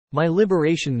My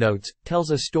Liberation Notes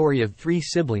tells a story of three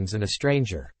siblings and a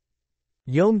stranger.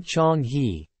 Yeom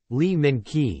Chong-hee, Lee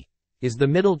Min-ki, is the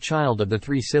middle child of the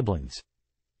three siblings.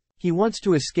 He wants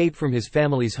to escape from his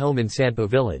family's home in Sanpo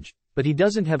village, but he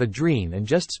doesn't have a dream and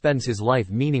just spends his life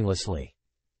meaninglessly.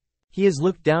 He is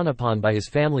looked down upon by his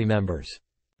family members.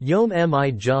 Yeom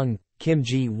Mi-jung, Kim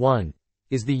Ji-won,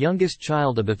 is the youngest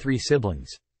child of the three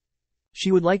siblings.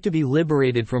 She would like to be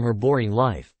liberated from her boring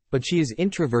life, but she is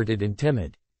introverted and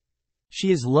timid.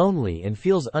 She is lonely and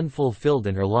feels unfulfilled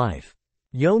in her life.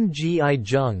 Yeom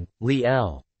Ji-jung, Lee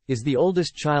L, is the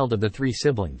oldest child of the three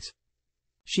siblings.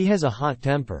 She has a hot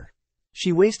temper.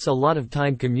 She wastes a lot of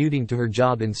time commuting to her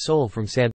job in Seoul from San